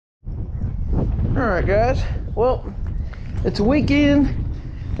Alright guys, well, it's a weekend.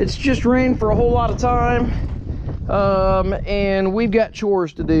 It's just rained for a whole lot of time, and we've got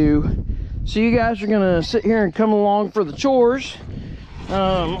chores to do. So you guys are gonna sit here and come along for the chores.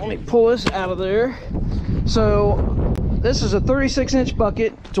 Let me pull this out of there. So this is a 36-inch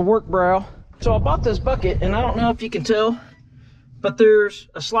bucket. It's a work brow. So I bought this bucket, and I don't know if you can tell, but there's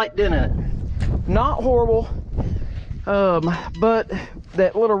a slight dent in it. Not horrible, but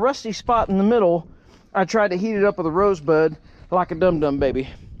that little rusty spot in the middle, I tried to heat it up with a rosebud like a dum-dum baby,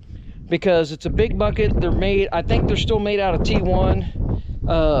 because it's a big bucket. They're made, I think they're still made out of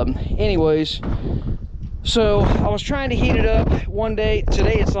T1. Anyways, so I was trying to heat it up one day.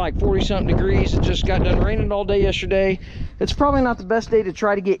 Today it's like 40 something degrees. It just got done raining all day yesterday. It's probably not the best day to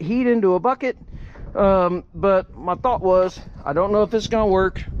try to get heat into a bucket, but my thought was, I don't know if it's gonna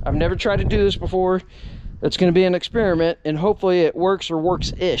work. I've never tried to do this before. It's going to be an experiment, and hopefully it works, or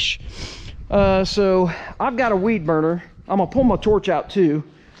works-ish. So I've got a weed burner. I'm gonna pull my torch out too,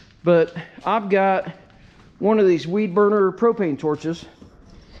 but I've got one of these weed burner propane torches.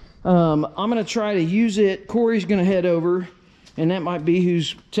 I'm gonna try to use it. Corey's gonna head over, and that might be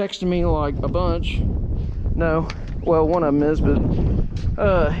who's texting me like a bunch. No, well, one of them is, but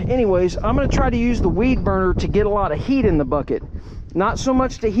anyways, I'm gonna try to use the weed burner to get a lot of heat in the bucket. Not so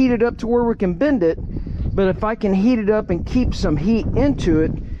much to heat it up to where we can bend it, but if I can heat it up and keep some heat into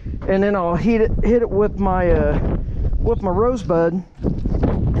it, and then I'll hit it with my rosebud.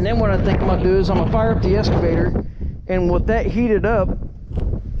 And then what I think I'm gonna do is I'm gonna fire up the excavator, and with that heated up,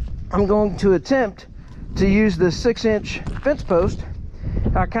 I'm going to attempt to use this 6-inch fence post.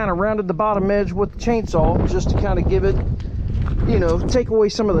 I kind of rounded the bottom edge with the chainsaw just to kind of give it, you know, take away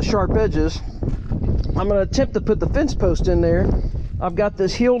some of the sharp edges. I'm gonna attempt to put the fence post in there. I've got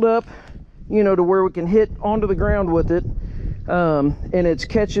this healed up, you know, to where we can hit onto the ground with it, and it's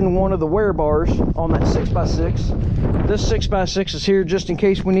catching one of the wear bars on that 6x6. This 6x6 is here just in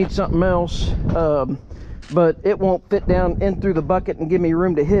case we need something else, but it won't fit down in through the bucket and give me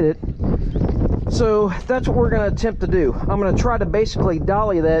room to hit it. So that's what we're going to attempt to do. I'm going to try to basically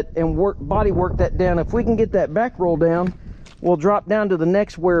dolly that and body work that down. If we can get that back roll down, we'll drop down to the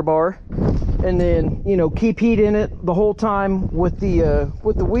next wear bar, and then, you know, keep heat in it the whole time with the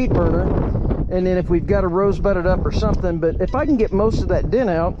weed burner. And then if we've got to rosebud it up or something, but if I can get most of that dent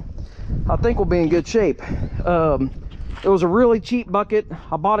out, I think we'll be in good shape. It was a really cheap bucket.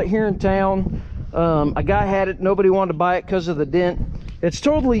 I bought it here in town. A guy had it. Nobody wanted to buy it because of the dent. It's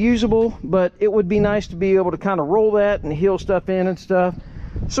totally usable, but it would be nice to be able to kind of roll that and heal stuff in and stuff.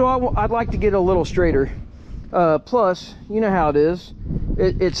 So I'd like to get a little straighter. Plus, you know how it is.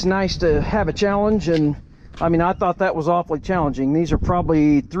 It's nice to have a challenge, and I mean, I thought that was awfully challenging. These are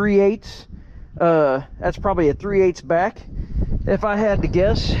probably 3/8. That's probably a 3/8 back, if I had to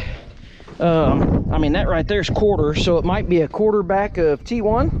guess. I mean, that right there is quarter, so it might be a quarter back of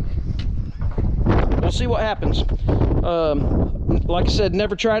T1. We'll see what happens. Like I said,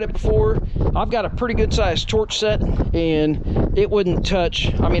 never tried it before. I've got a pretty good sized torch set, and it wouldn't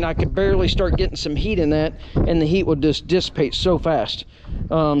touch. I mean, I could barely start getting some heat in that, and the heat would just dissipate so fast.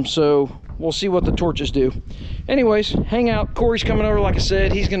 So we'll see what the torches do. Anyways, hang out. Corey's coming over, like I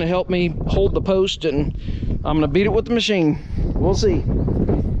said. He's gonna help me hold the post, and I'm gonna beat it with the machine. We'll see.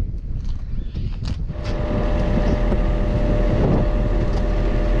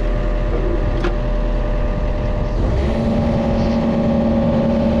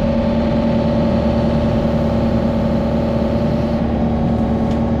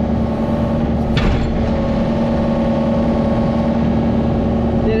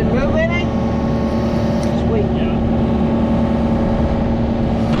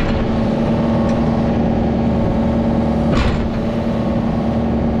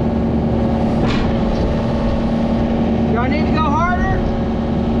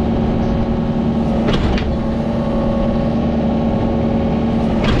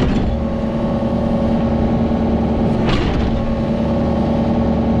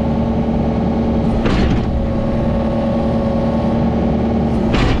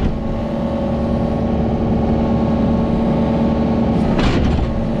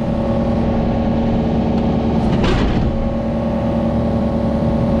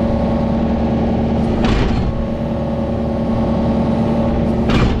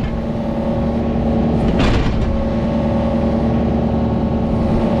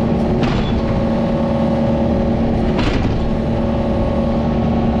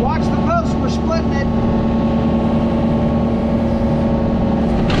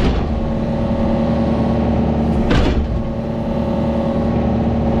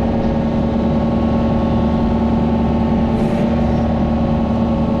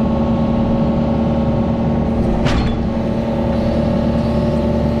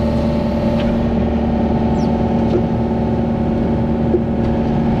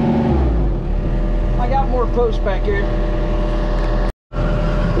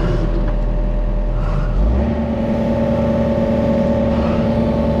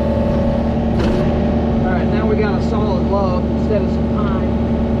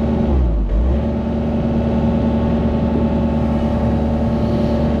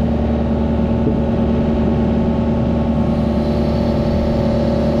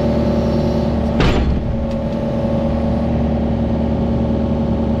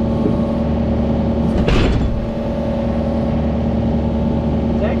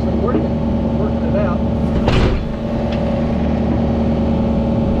 working it out.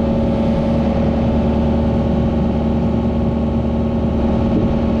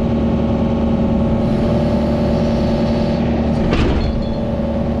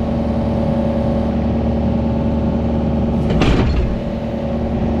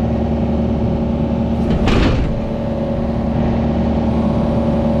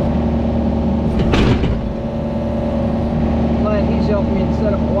 Help me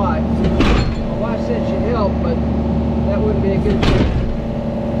instead of my wife. My wife said she'd help, but that wouldn't be a good thing.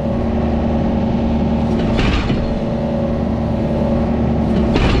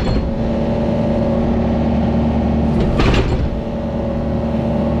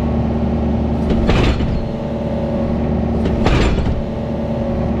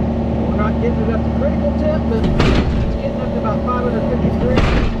 We're not getting it up to critical temp, but it's getting up to about 550 degrees.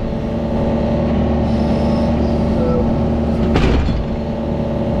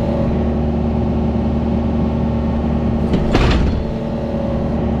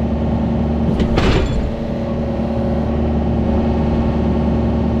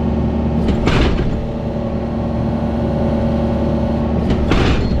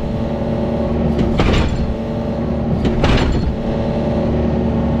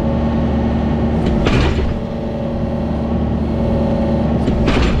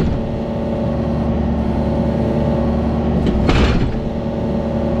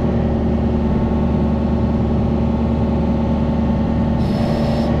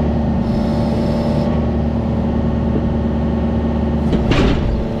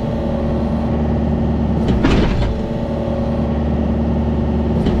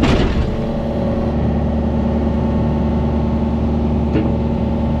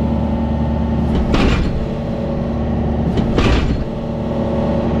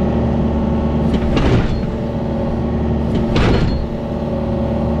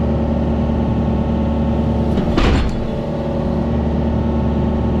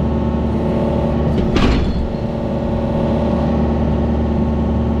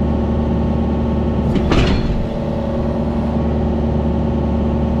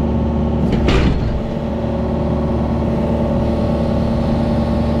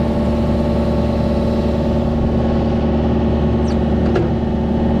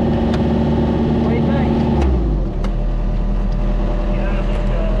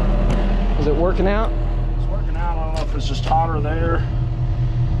 Working out? It's working out. I don't know if it's just hotter there.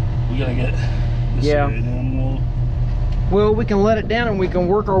 We gotta get this area down more. Well, we can let it down and we can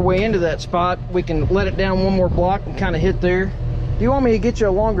work our way into that spot. We can let it down one more block and kind of hit there. Do you want me to get you a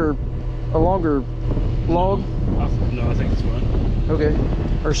longer log? No, I think it's fine. Okay.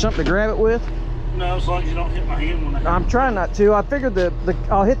 Or something to grab it with? No, as long as you don't hit my hand when I'm trying not to. I figured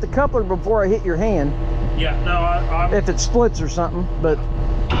I'll hit the coupler before I hit your hand. Yeah, no, if it splits or something, but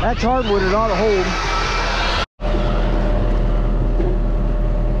that's hardwood, it ought to hold.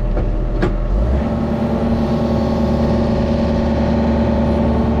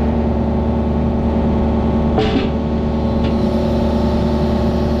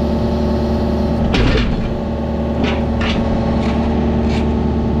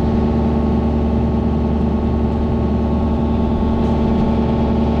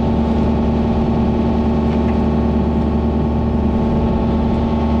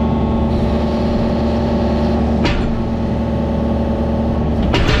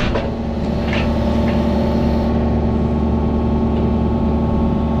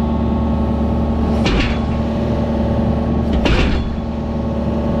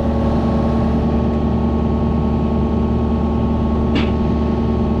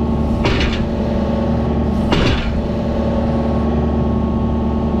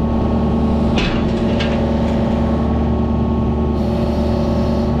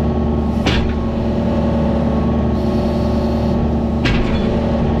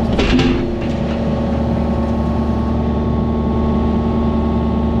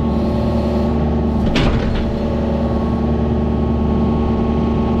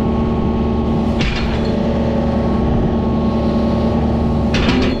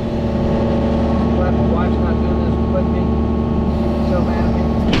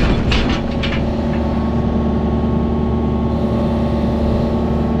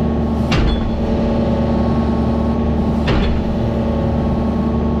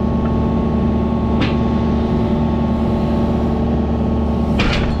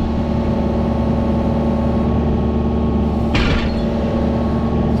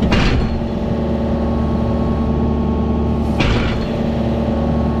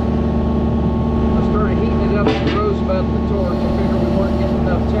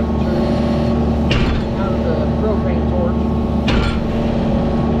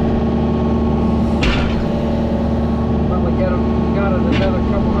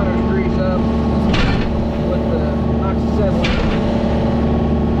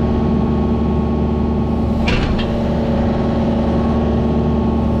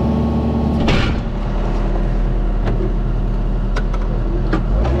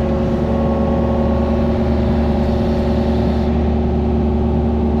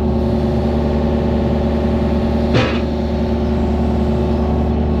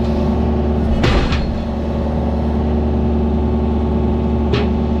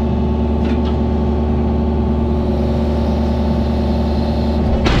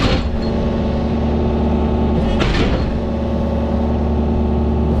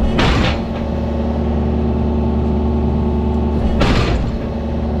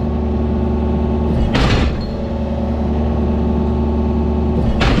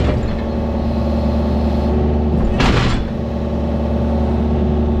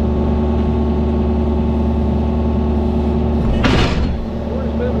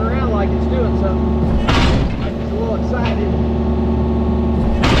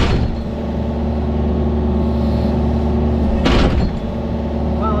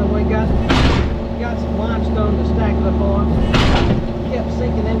 got some limestone to stack it up on. It kept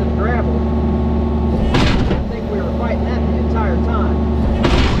sinking into the gravel. I think we were fighting that the entire time.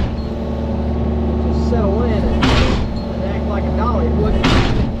 It just settle in and act like a dolly. It wouldn't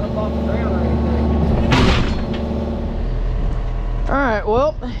up off the ground or anything. All right,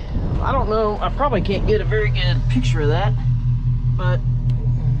 well, I don't know. I probably can't get a very good picture of that, but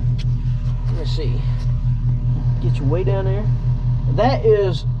let's see. Get you way down there. That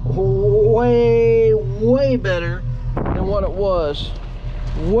is way better than what it was.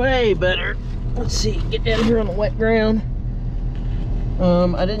 Way better. Let's see, get down here on the wet ground.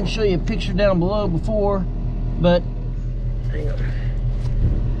 I didn't show you a picture down below before, but hang on,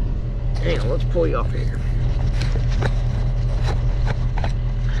 let's pull you off here.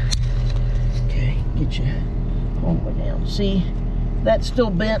 Okay, get you all the way down. See, that's still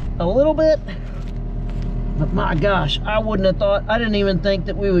bent a little bit. But my gosh, I wouldn't have thought, I didn't even think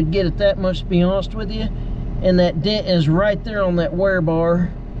that we would get it that much, to be honest with you. And that dent is right there on that wear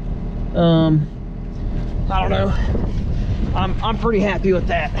bar. I don't know. I'm pretty happy with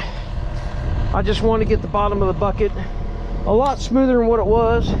that. I just want to get the bottom of the bucket a lot smoother than what it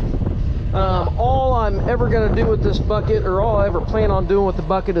was. All I'm ever going to do with this bucket, or all I ever plan on doing with the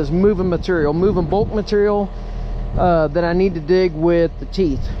bucket, is moving bulk material that I need to dig with the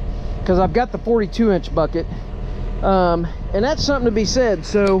teeth. Because I've got the 42-inch bucket, and that's something to be said.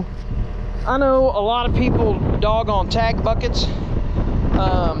 So I know a lot of people dog on tag buckets,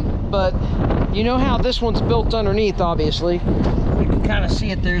 but you know how this one's built underneath. Obviously you can kind of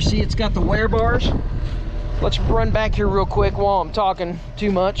see it there. See, it's got the wear bars. Let's run back here real quick while I'm talking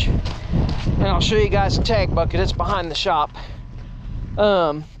too much, and I'll show you guys a tag bucket. It's behind the shop.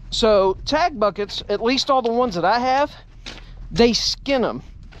 So tag buckets, at least all the ones that I have, they skin them.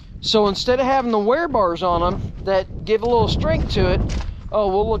 So instead of having the wear bars on them that give a little strength to it, oh,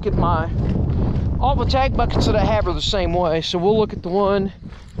 we'll look at all the tag buckets that I have are the same way. So we'll look at the one,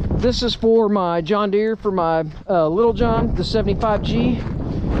 this is for my John Deere, for my Little John, the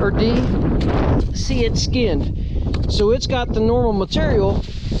 75G or D. See, it's skinned. So it's got the normal material,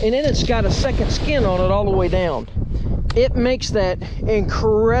 and then it's got a second skin on it all the way down. It makes that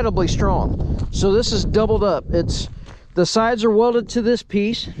incredibly strong. So this is doubled up. The sides are welded to this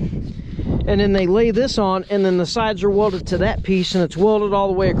piece, and then they lay this on, and then the sides are welded to that piece, and it's welded all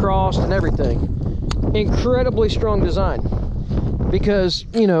the way across and everything. Incredibly strong design, because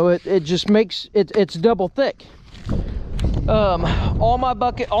you know it just makes it's double thick. All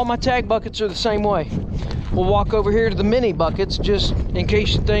my tag buckets are the same way. We'll walk over here to the mini buckets, just in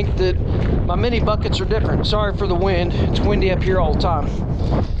case you think that my mini buckets are different. Sorry for the wind, it's windy up here all the time.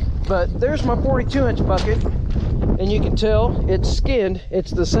 But there's my 42-inch bucket, and you can tell it's skinned.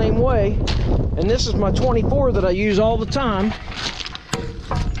 It's the same way. And this is my 24 that I use all the time,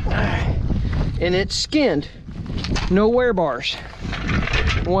 and it's skinned, no wear bars.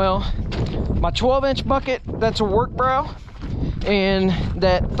 Well, my 12-inch bucket, that's a work brow, and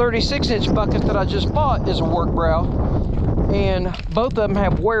that 36-inch bucket that I just bought is a work brow, and both of them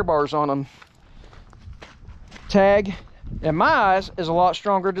have wear bars on them. Tag, in my eyes, is a lot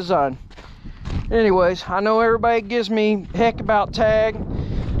stronger design. Anyways, I know everybody gives me heck about tag.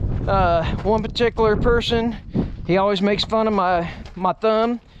 One particular person, he always makes fun of my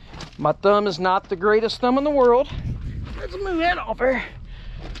thumb. My thumb is not the greatest thumb in the world. Let's move that off here.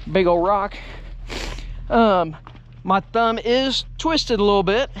 Big old rock. My thumb is twisted a little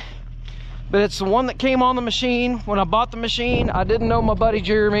bit, but it's the one that came on the machine. When I bought the machine, I didn't know my buddy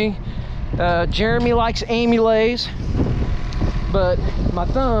Jeremy. Jeremy likes amulays, but my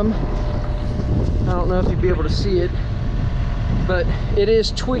thumb, I don't know if you'd be able to see it, but it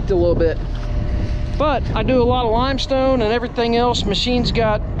is tweaked a little bit. But I do a lot of limestone and everything else. Machine's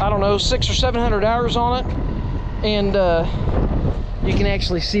got, I don't know, 600 or 700 hours on it, and you can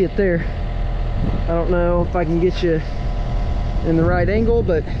actually see it there. I don't know if I can get you in the right angle,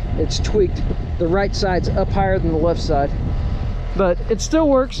 but it's tweaked. The right side's up higher than the left side, but it still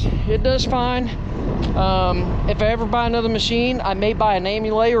works. It does fine. If I ever buy another machine, I may buy an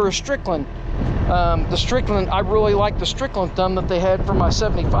Amulay or a Strickland. The Strickland, I really like the Strickland thumb that they had for my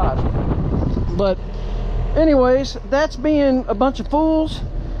 75. But anyways, that's being a bunch of fools.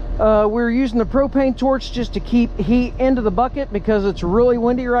 We're using the propane torch just to keep heat into the bucket because it's really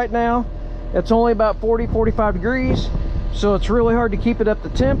windy right now. It's only about 40-45 degrees, so it's really hard to keep it up to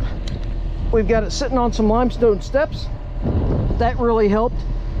temp. We've got it sitting on some limestone steps. That really helped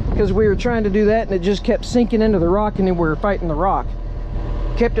because we were trying to do that and it just kept sinking into the rock, and then we were fighting the rock.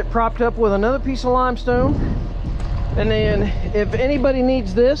 Kept it propped up with another piece of limestone, and then if anybody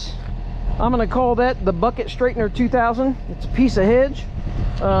needs this, I'm going to call that the Bucket Straightener 2000. It's a piece of hedge.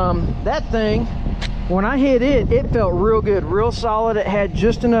 That thing, when I hit it, it felt real good, real solid. It had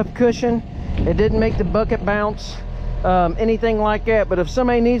just enough cushion. It didn't make the bucket bounce, anything like that. But if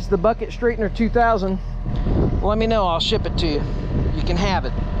somebody needs the bucket straightener 2000, let me know, I'll ship it to you. You can have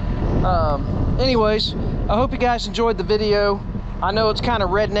it. Anyways, I hope you guys enjoyed the video. I know it's kind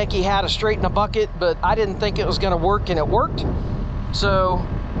of rednecky how to straighten a bucket, but I didn't think it was going to work, and it worked. So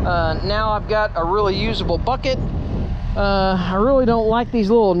now I've got a really usable bucket. I really don't like these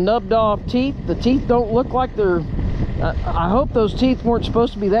little nubbed off teeth. The teeth don't look like they're, I hope those teeth weren't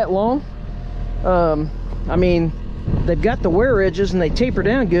supposed to be that long. I mean, they've got the wear edges and they taper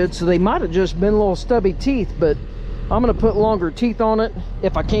down good, so they might have just been little stubby teeth, but I'm gonna put longer teeth on it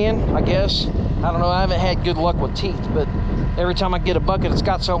if I can, I guess. I don't know, I haven't had good luck with teeth, but every time I get a bucket, it's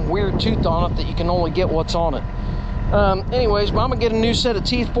got some weird tooth on it that you can only get what's on it. Anyways, but I'm gonna get a new set of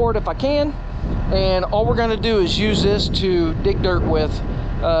teeth for it if I can, and all we're gonna do is use this to dig dirt with.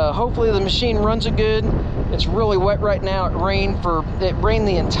 Hopefully the machine runs it good. It's really wet right now. It rained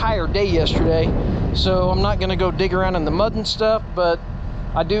the entire day yesterday, so I'm not gonna go dig around in the mud and stuff, but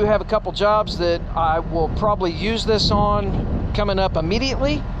I do have a couple jobs that I will probably use this on coming up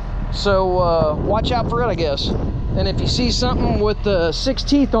immediately, so watch out for it, I guess. And if you see something with 6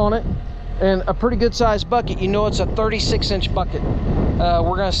 teeth on it and a pretty good sized bucket, you know it's a 36-inch bucket.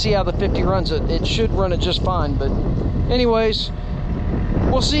 We're gonna see how the 50 runs it. It should run it just fine, but anyways,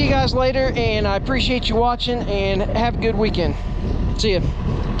 we'll see you guys later, and I appreciate you watching, and have a good weekend. See ya.